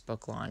first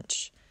book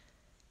launch,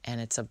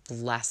 and it's a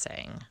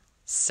blessing.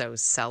 So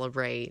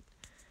celebrate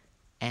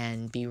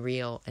and be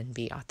real and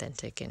be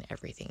authentic in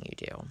everything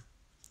you do.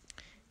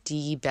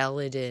 D.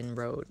 Belladin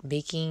wrote,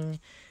 making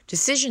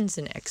decisions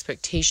and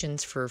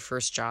expectations for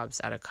first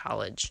jobs out of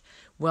college.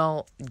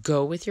 Well,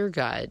 go with your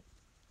gut.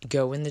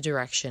 Go in the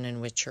direction in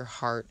which your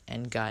heart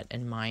and gut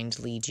and mind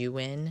lead you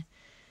in.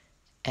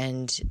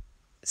 And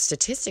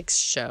statistics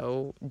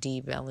show, D.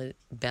 Belladin?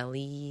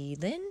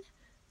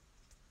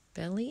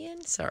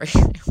 Sorry,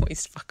 I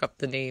always fuck up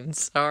the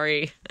names.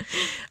 Sorry.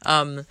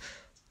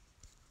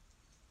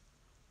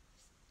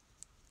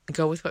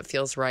 Go with what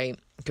feels right.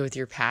 Go with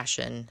your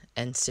passion.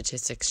 And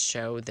statistics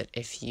show that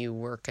if you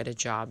work at a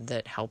job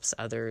that helps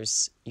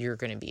others, you're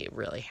going to be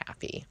really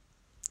happy.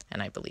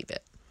 And I believe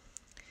it.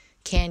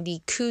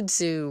 Candy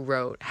Kudzu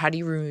wrote, how do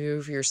you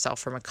remove yourself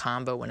from a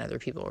combo when other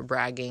people are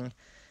bragging?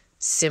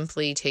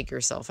 Simply take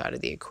yourself out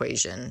of the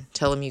equation.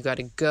 Tell them you got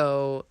to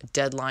go. A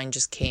deadline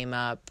just came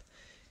up.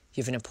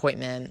 You have an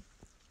appointment.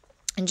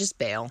 And just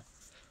bail.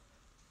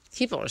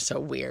 People are so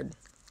weird.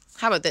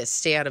 How about this?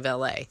 Stay out of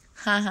LA.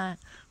 Haha.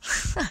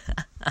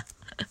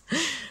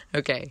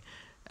 Okay.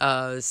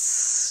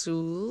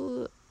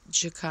 Suljika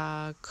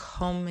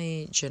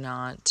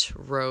Komejanat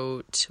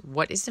wrote,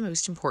 what is the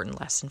most important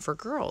lesson for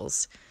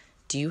girls?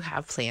 Do you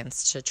have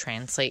plans to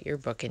translate your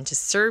book into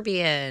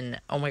Serbian?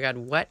 Oh my God,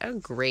 what a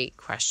great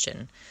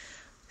question.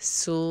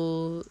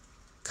 Slukaj.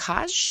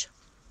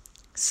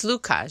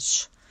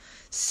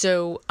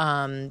 So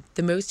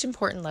the most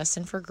important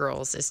lesson for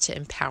girls is to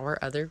empower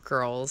other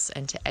girls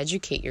and to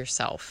educate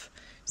yourself.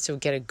 So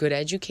get a good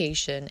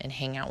education and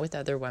hang out with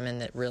other women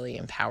that really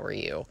empower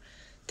you.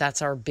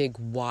 That's our big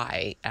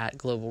why at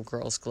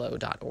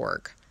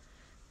globalgirlsglow.org.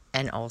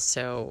 And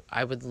also,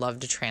 I would love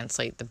to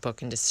translate the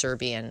book into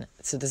Serbian.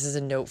 So this is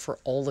a note for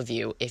all of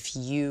you. If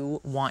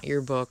you want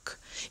your book,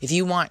 if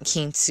you want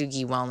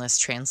Kintsugi Wellness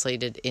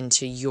translated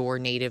into your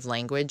native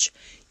language,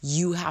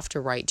 you have to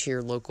write to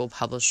your local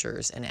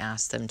publishers and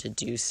ask them to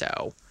do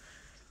so.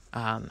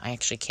 I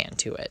actually can't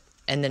do it.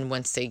 And then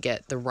once they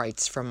get the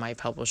rights from my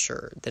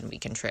publisher, then we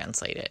can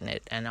translate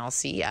it, and I'll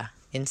see ya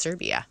in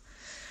Serbia.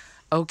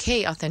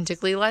 Okay,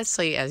 Authentically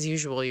Leslie, as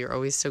usual, you're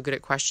always so good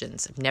at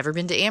questions. I've never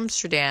been to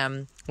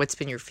Amsterdam. What's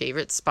been your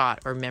favorite spot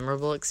or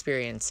memorable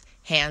experience?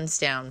 Hands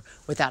down,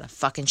 without a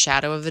fucking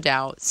shadow of a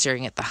doubt,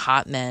 staring at the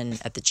hot men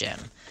at the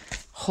gym.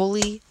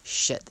 Holy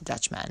shit, the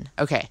Dutch men.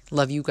 Okay,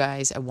 love you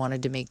guys. I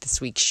wanted to make this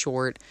week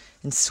short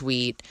and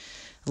sweet.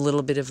 A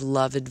little bit of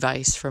love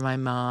advice for my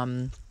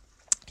mom.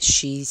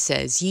 She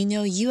says,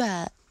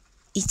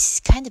 it's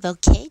kind of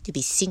okay to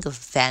be single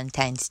for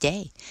Valentine's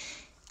Day.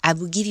 I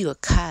will give you a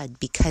card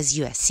because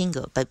you are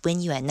single, but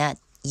when you are not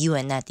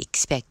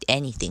expect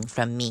anything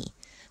from me.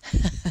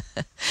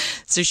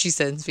 So she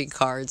sends me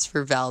cards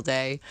for Val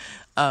Day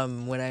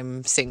when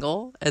I'm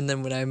single, and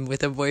then when I'm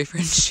with a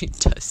boyfriend, she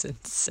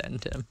doesn't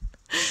send him.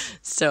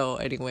 So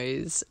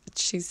anyways,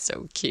 she's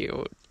so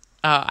cute.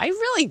 I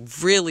really,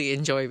 really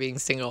enjoy being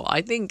single.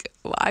 I think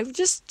I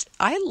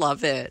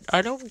love it.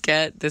 I don't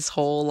get this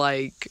whole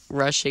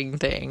rushing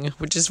thing,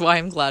 which is why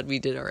I'm glad we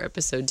did our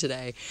episode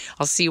today.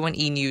 I'll see you on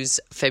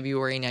E-News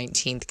February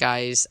 19th,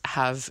 guys.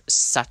 Have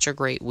such a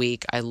great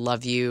week. I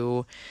love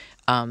you.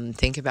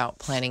 Think about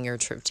planning your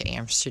trip to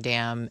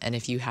Amsterdam. And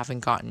if you haven't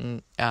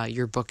gotten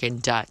your book in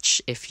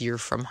Dutch, if you're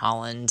from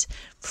Holland,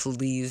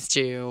 please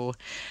do.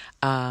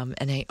 And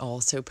I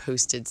also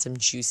posted some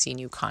juicy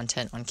new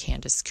content on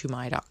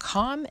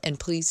CandiceKumai.com. And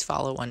please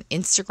follow on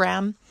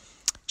Instagram.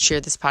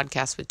 Share this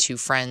podcast with 2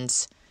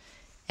 friends.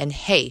 And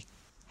hey,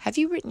 have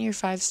you written your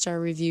 5-star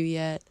review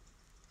yet?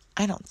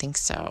 I don't think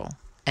so.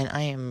 And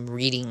I am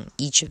reading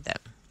each of them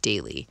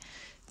daily.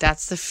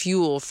 That's the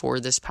fuel for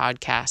this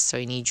podcast. So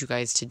I need you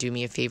guys to do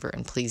me a favor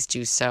and please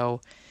do so.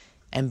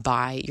 And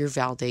buy your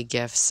Val Day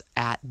gifts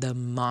at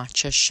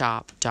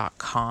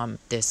thematchashop.com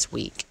this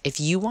week. If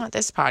you want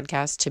this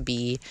podcast to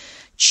be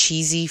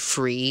cheesy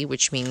free,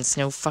 which means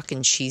no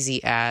fucking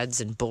cheesy ads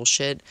and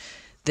bullshit,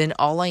 then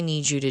all I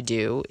need you to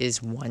do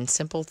is one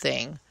simple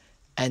thing,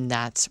 and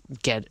that's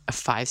get a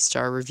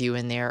 5-star review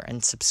in there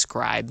and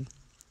subscribe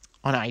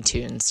on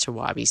iTunes to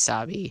Wabi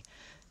Sabi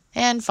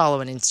and follow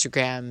on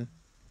Instagram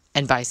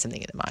and buy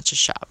something at the Matcha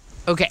Shop.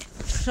 Okay,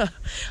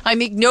 I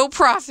make no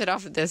profit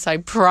off of this, I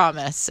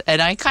promise,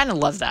 and I kind of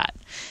love that.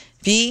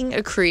 Being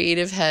a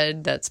creative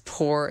head that's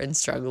poor and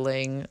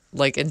struggling,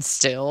 and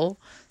still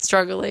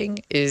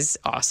struggling, is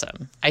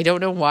awesome. I don't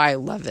know why I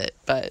love it,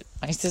 but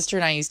my sister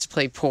and I used to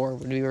play poor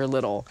when we were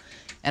little,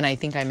 and I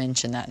think I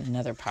mentioned that in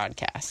another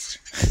podcast.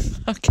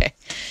 Okay,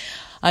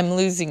 I'm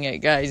losing it,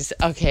 guys.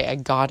 Okay, I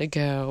gotta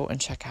go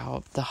and check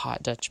out the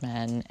Hot Dutch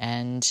Men,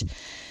 and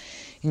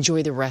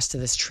enjoy the rest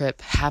of this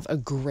trip. Have a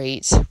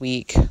great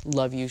week.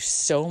 Love you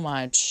so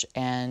much.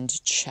 And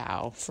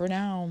ciao for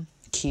now.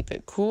 Keep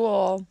it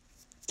cool.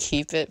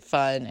 Keep it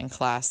fun and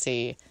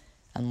classy.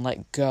 and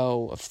let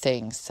go of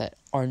things that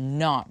are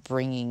not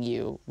bringing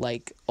you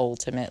like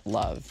ultimate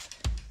love,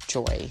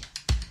 joy,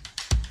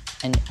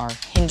 and are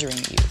hindering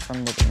you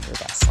from living your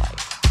best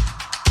life.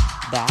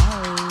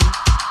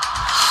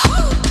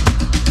 Bye.